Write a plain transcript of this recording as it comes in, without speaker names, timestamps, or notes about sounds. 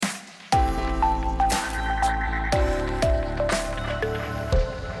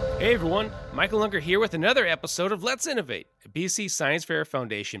Hey everyone, Michael Lunker here with another episode of Let's Innovate, a BC Science Fair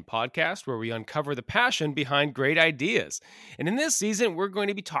Foundation podcast where we uncover the passion behind great ideas. And in this season, we're going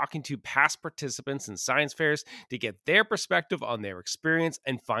to be talking to past participants in science fairs to get their perspective on their experience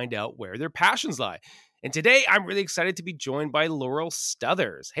and find out where their passions lie. And today, I'm really excited to be joined by Laurel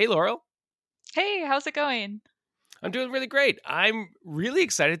Stuthers. Hey, Laurel. Hey, how's it going? I'm doing really great. I'm really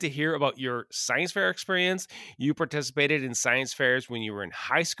excited to hear about your science fair experience. You participated in science fairs when you were in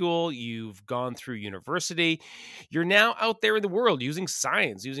high school. You've gone through university. You're now out there in the world using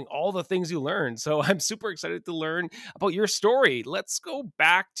science, using all the things you learned. So I'm super excited to learn about your story. Let's go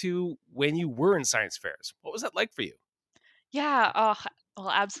back to when you were in science fairs. What was that like for you? Yeah, well,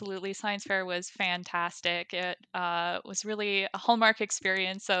 absolutely. Science fair was fantastic. It was really a hallmark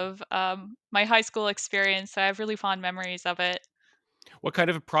experience of my high school experience. I have really fond memories of it. What kind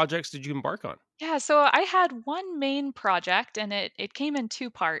of projects did you embark on? Yeah, so I had one main project and it came in two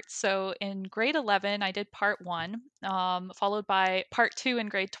parts. So in grade 11, I did part one, followed by part two in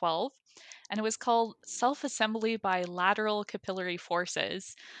grade 12. And it was called Self Assembly by Lateral Capillary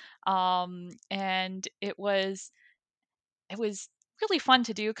Forces. And it was really fun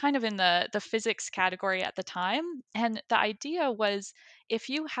to do, kind of in the physics category at the time. And the idea was, if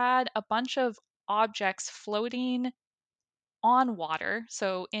you had a bunch of objects floating on water,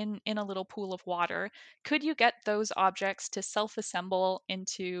 so in a little pool of water, could you get those objects to self-assemble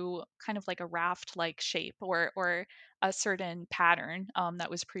into kind of like a raft-like shape, or a certain pattern that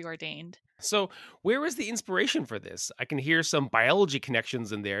was preordained? So, where is the inspiration for this? I can hear some biology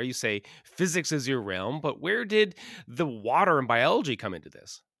connections in there. You say physics is your realm, but where did the water and biology come into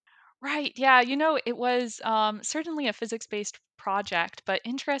this? Right. Yeah. It was certainly a physics based project, but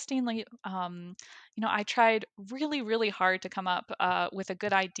interestingly, I tried really, really hard to come up with a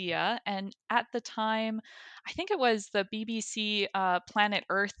good idea. And at the time, I think it was the BBC Planet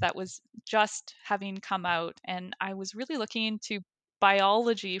Earth that was just having come out. And I was really looking to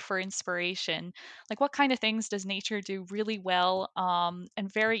biology for inspiration. Like, what kind of things does nature do really well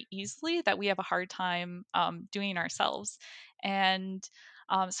and very easily that we have a hard time doing ourselves? And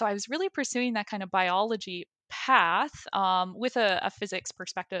so I was really pursuing that kind of biology path with a physics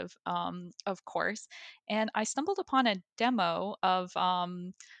perspective, of course. And I stumbled upon a demo of, I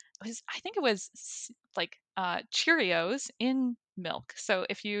think it was like Cheerios in milk. So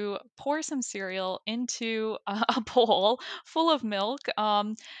if you pour some cereal into a bowl full of milk,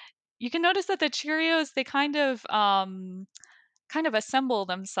 you can notice that the Cheerios, they kind of assemble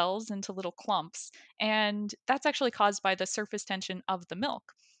themselves into little clumps. And that's actually caused by the surface tension of the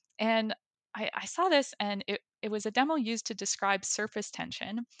milk. And I saw this, and it was a demo used to describe surface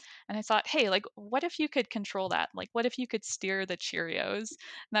tension. And I thought, hey, like, what if you could control that? Like, what if you could steer the Cheerios?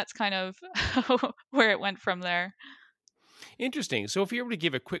 And that's kind of where it went from there. Interesting. So, if you were to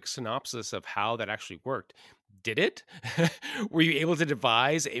give a quick synopsis of how that actually worked, did it? Were you able to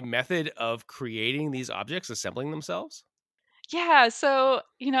devise a method of creating these objects assembling themselves? Yeah, so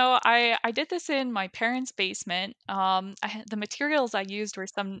I did this in my parents' basement. The materials I used were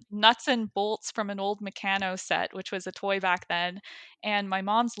some nuts and bolts from an old Meccano set, which was a toy back then, and my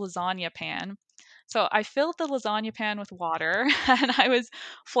mom's lasagna pan. So I filled the lasagna pan with water, and I was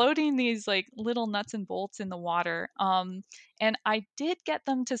floating these like little nuts and bolts in the water. And I did get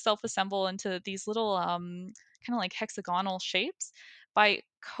them to self-assemble into these little kind of like hexagonal shapes by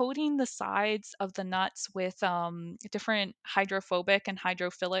coating the sides of the nuts with different hydrophobic and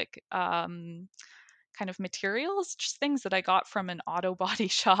hydrophilic kind of materials, just things that I got from an auto body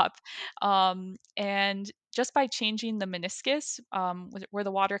shop. And just by changing the meniscus, where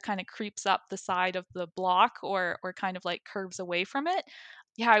the water kind of creeps up the side of the block, or kind of like curves away from it,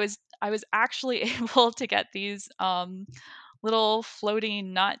 yeah, I was actually able to get these little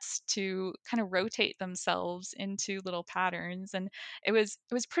floating nuts to kind of rotate themselves into little patterns. And it was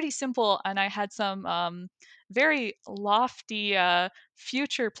pretty simple, and I had some very lofty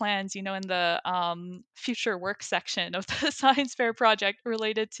future plans, in the future work section of the science fair project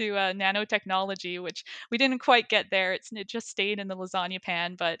related to nanotechnology, which we didn't quite get there. It just stayed in the lasagna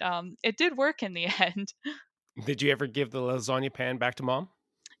pan, but it did work in the end. Did you ever give the lasagna pan back to mom?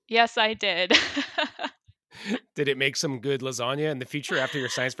 Yes, I did. Did it make some good lasagna in the future after your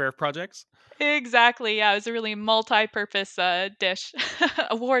science fair projects? Exactly. Yeah, it was a really multi-purpose dish,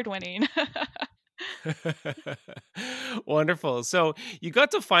 award winning. Wonderful. So, you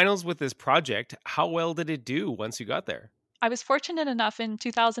got to finals with this project. How well did it do once you got there? I was fortunate enough in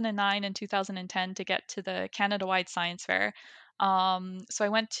 2009 and 2010 to get to the Canada-wide Science Fair. So I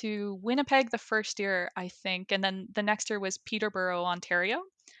went to Winnipeg the first year, I think, and then the next year was Peterborough, Ontario.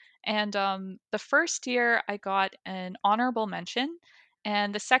 And the first year I got an honorable mention,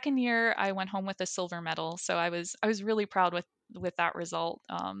 And the second year, I went home with a silver medal. So I was really proud with that result.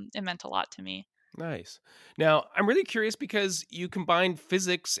 It meant a lot to me. Nice. Now, I'm really curious because you combined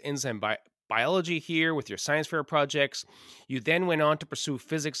physics and some biology here with your science fair projects. You then went on to pursue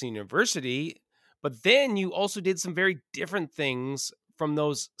physics in university, but then you also did some very different things from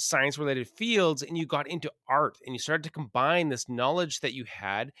those science related fields and you got into art and you started to combine this knowledge that you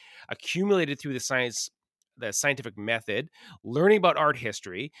had accumulated through the scientific method, learning about art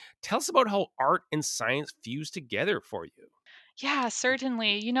history. Tell us about how art and science fuse together for you. Yeah,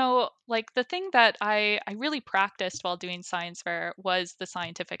 certainly. Like the thing that I really practiced while doing science fair was the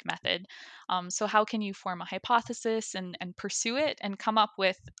scientific method. So how can you form a hypothesis and pursue it and come up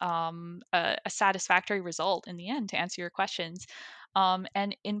with a satisfactory result in the end to answer your questions?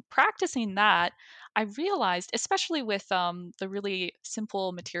 And in practicing that, I realized, especially with the really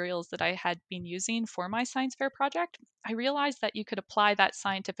simple materials that I had been using for my science fair project, I realized that you could apply that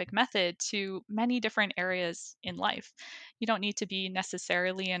scientific method to many different areas in life. You don't need to be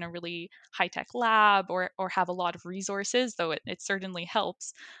necessarily in a really high tech lab or have a lot of resources, though it certainly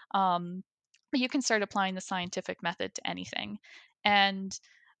helps. But you can start applying the scientific method to anything. And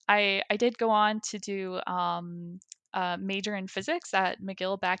I did go on to do a major in physics at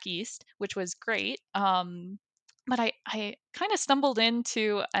McGill back east, which was great. But I kind of stumbled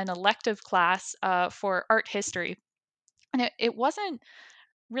into an elective class for art history. And it wasn't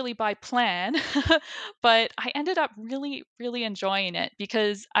really by plan, but I ended up really, really enjoying it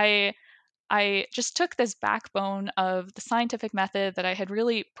because I just took this backbone of the scientific method that I had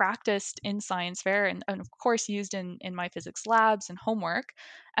really practiced in science fair and of course used in my physics labs and homework,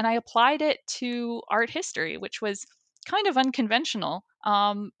 and I applied it to art history, which was kind of unconventional.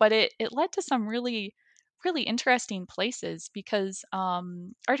 But it led to some really, really interesting places because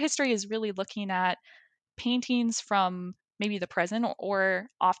art history is really looking at paintings from maybe the present or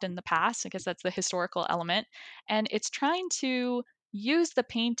often the past. I guess that's the historical element. And it's trying to use the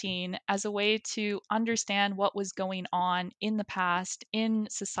painting as a way to understand what was going on in the past in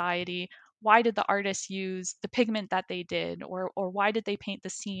society. Why did the artists use the pigment that they did, or why did they paint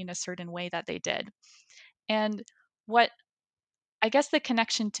the scene a certain way that they did? And what I guess the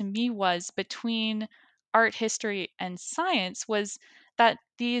connection to me was between art history and science was that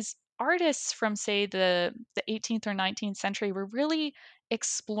these artists from say the 18th or 19th century were really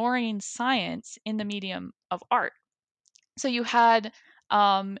exploring science in the medium of art. So you had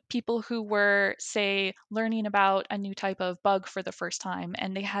people who were, say, learning about a new type of bug for the first time,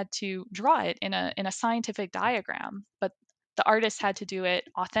 and they had to draw it in a scientific diagram, but the artist had to do it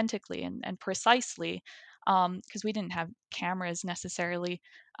authentically and precisely because we didn't have cameras necessarily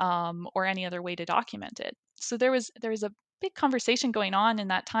or any other way to document it. So there was a big conversation going on in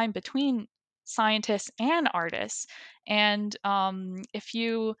that time between scientists and artists, and if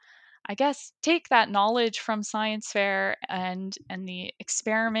you I guess take that knowledge from science fair and the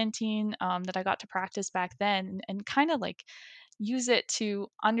experimenting that I got to practice back then, and kind of like use it to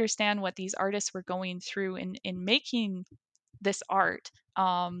understand what these artists were going through in making this art.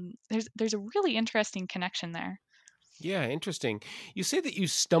 There's a really interesting connection there. Yeah, interesting. You say that you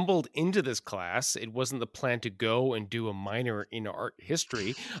stumbled into this class. It wasn't the plan to go and do a minor in art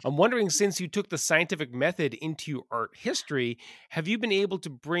history. I'm wondering, since you took the scientific method into your art history, have you been able to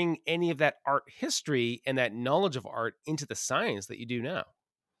bring any of that art history and that knowledge of art into the science that you do now?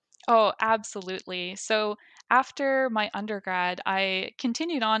 Oh, absolutely. So after my undergrad, I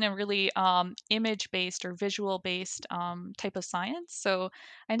continued on in really image based or visual based type of science. So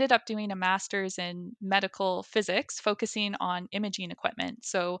I ended up doing a master's in medical physics, focusing on imaging equipment.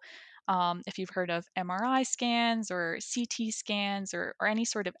 So if you've heard of MRI scans or CT scans or any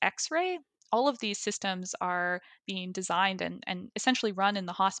sort of X ray, all of these systems are being designed and essentially run in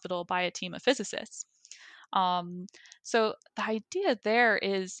the hospital by a team of physicists. Um, so the idea there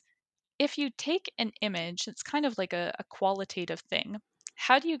is if you take an image, it's kind of like a qualitative thing.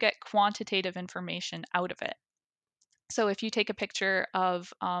 How do you get quantitative information out of it? So, if you take a picture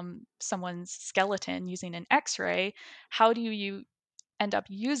of someone's skeleton using an x ray, how do you end up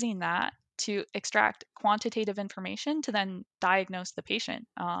using that to extract quantitative information to then diagnose the patient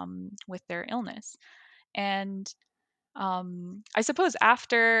with their illness? And I suppose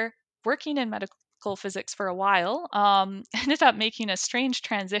after working in medical physics for a while, ended up making a strange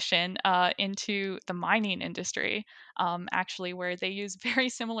transition into the mining industry, actually, where they use very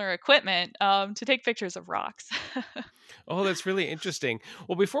similar equipment to take pictures of rocks. Oh, that's really interesting.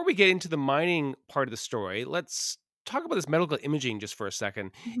 Well, before we get into the mining part of the story, let's talk about this medical imaging just for a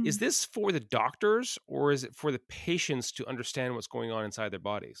second. Is Mhm. this for the doctors or is it for the patients to understand what's going on inside their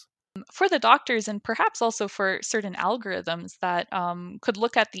bodies? For the doctors and perhaps also for certain algorithms that could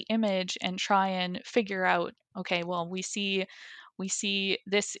look at the image and try and figure out, okay, well, we see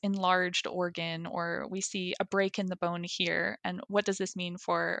this enlarged organ, or we see a break in the bone here, and what does this mean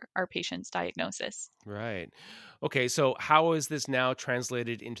for our patient's diagnosis? Right. Okay, so how is this now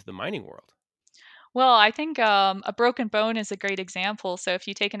translated into the mining world? Well, I think a broken bone is a great example. So if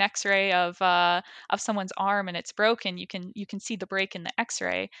you take an X-ray of someone's arm and it's broken, you can see the break in the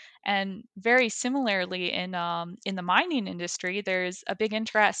X-ray. And very similarly, in the mining industry, there's a big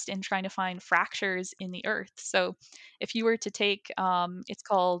interest in trying to find fractures in the earth. So if you were to take, it's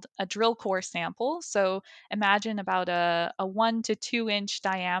called a drill core sample. So imagine about a 1 to 2 inch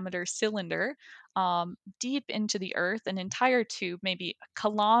diameter cylinder deep into the earth, an entire tube, maybe a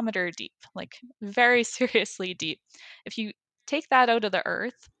kilometer deep, like very seriously deep. If you take that out of the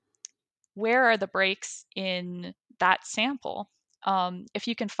earth, where are the breaks in that sample? If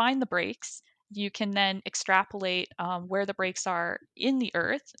you can find the breaks, you can then extrapolate where the breaks are in the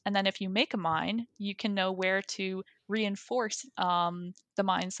earth. And then if you make a mine, you can know where to reinforce the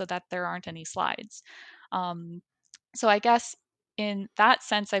mine so that there aren't any slides. Um, so I guess in that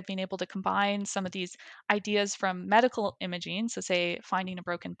sense, I've been able to combine some of these ideas from medical imaging, so say finding a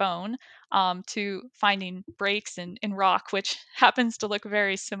broken bone, to finding breaks in rock, which happens to look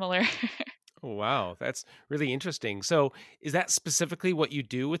very similar. Oh, wow, that's really interesting. So, is that specifically what you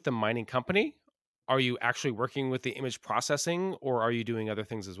do with the mining company? Are you actually working with the image processing or are you doing other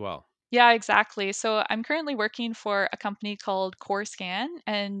things as well? Yeah, exactly. So I'm currently working for a company called CoreScan,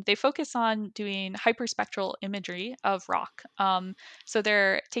 and they focus on doing hyperspectral imagery of rock. So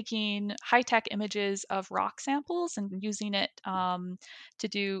they're taking high-tech images of rock samples and using it to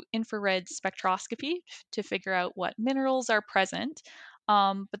do infrared spectroscopy to figure out what minerals are present.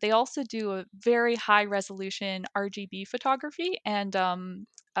 But they also do a very high-resolution RGB photography and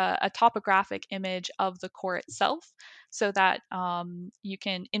a topographic image of the core itself so that you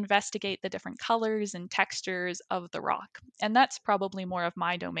can investigate the different colors and textures of the rock. And that's probably more of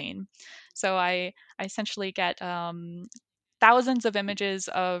my domain. So I essentially get thousands of images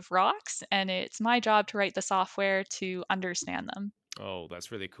of rocks, and it's my job to write the software to understand them. Oh,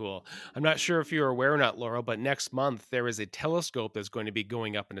 that's really cool. I'm not sure if you're aware or not, Laurel, but next month there is a telescope that's going to be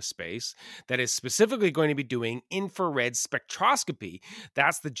going up into space that is specifically going to be doing infrared spectroscopy.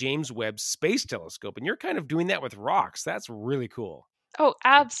 That's the James Webb Space Telescope. And you're kind of doing that with rocks. That's really cool. Oh,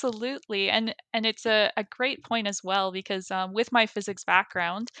 absolutely, and it's a great point as well because with my physics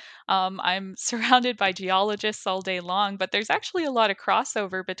background, I'm surrounded by geologists all day long, but there's actually a lot of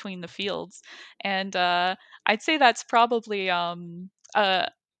crossover between the fields, and I'd say that's probably I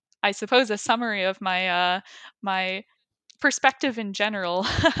suppose a summary of my perspective in general,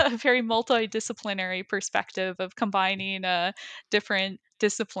 a very multidisciplinary perspective of combining different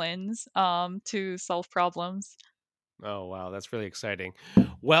disciplines to solve problems. Oh, wow. That's really exciting.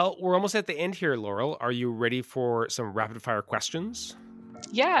 Well, we're almost at the end here, Laurel. Are you ready for some rapid fire questions?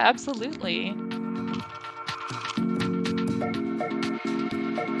 Yeah, absolutely.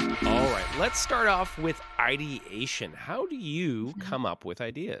 All right. Let's start off with ideation. How do you Mhm. come up with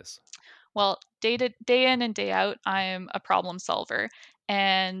ideas? Well, day in and day out, I'm a problem solver.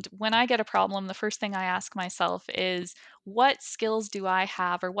 And when I get a problem, the first thing I ask myself is, what skills do I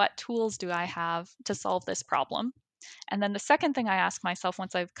have or what tools do I have to solve this problem? And then the second thing I ask myself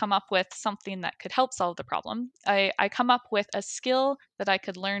once I've come up with something that could help solve the problem, I come up with a skill that I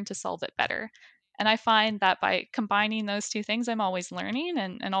could learn to solve it better. And I find that by combining those two things, I'm always learning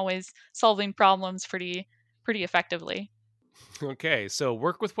and always solving problems pretty effectively. Okay, so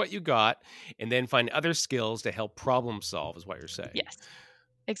work with what you got and then find other skills to help problem solve, is what you're saying. Yes,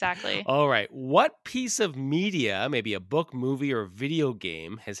 exactly. All right, what piece of media, maybe a book, movie, or video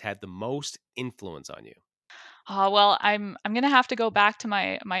game, has had the most influence on you? Well, I'm gonna have to go back to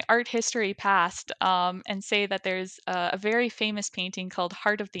my art history past and say that there's a very famous painting called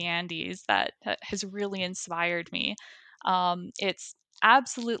Heart of the Andes that has really inspired me. It's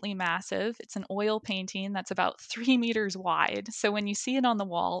absolutely massive. It's an oil painting that's about 3 meters wide. So when you see it on the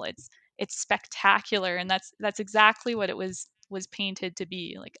wall, it's spectacular, and that's exactly what it was painted to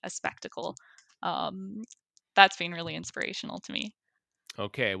be, like a spectacle. Um, that's been really inspirational to me.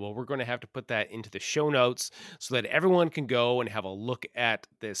 Okay, well, we're going to have to put that into the show notes so that everyone can go and have a look at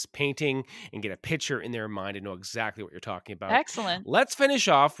this painting and get a picture in their mind and know exactly what you're talking about. Excellent. Let's finish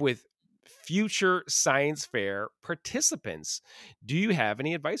off with future science fair participants. Do you have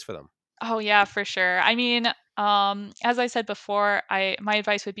any advice for them? Oh yeah, for sure. I mean, as I said before, I my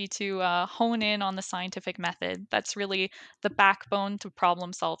advice would be to hone in on the scientific method. That's really the backbone to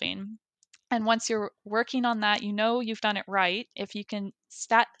problem solving. And once you're working on that, you know you've done it right. If you can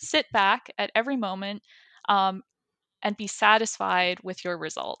sit back at every moment um, and be satisfied with your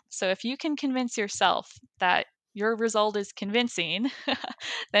result. So if you can convince yourself that your result is convincing,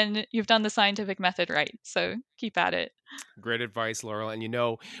 then you've done the scientific method right. So keep at it. Great advice, Laurel. And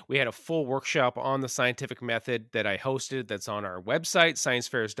we had a full workshop on the scientific method that I hosted that's on our website,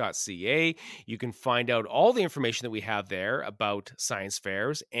 sciencefairs.ca. You can find out all the information that we have there about science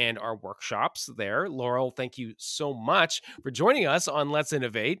fairs and our workshops there. Laurel, thank you so much for joining us on Let's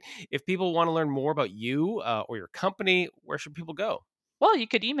Innovate. If people want to learn more about you or your company, where should people go? Well, you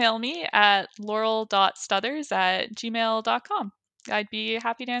could email me at laurel.stuthers@gmail.com. I'd be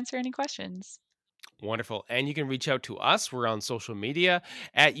happy to answer any questions. Wonderful. And you can reach out to us. We're on social media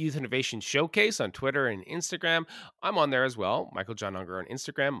at Youth Innovation Showcase on Twitter and Instagram. I'm on there as well. Michael John Unger on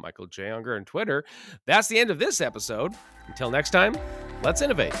Instagram, Michael J. Unger on Twitter. That's the end of this episode. Until next time, let's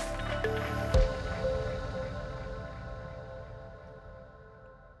innovate.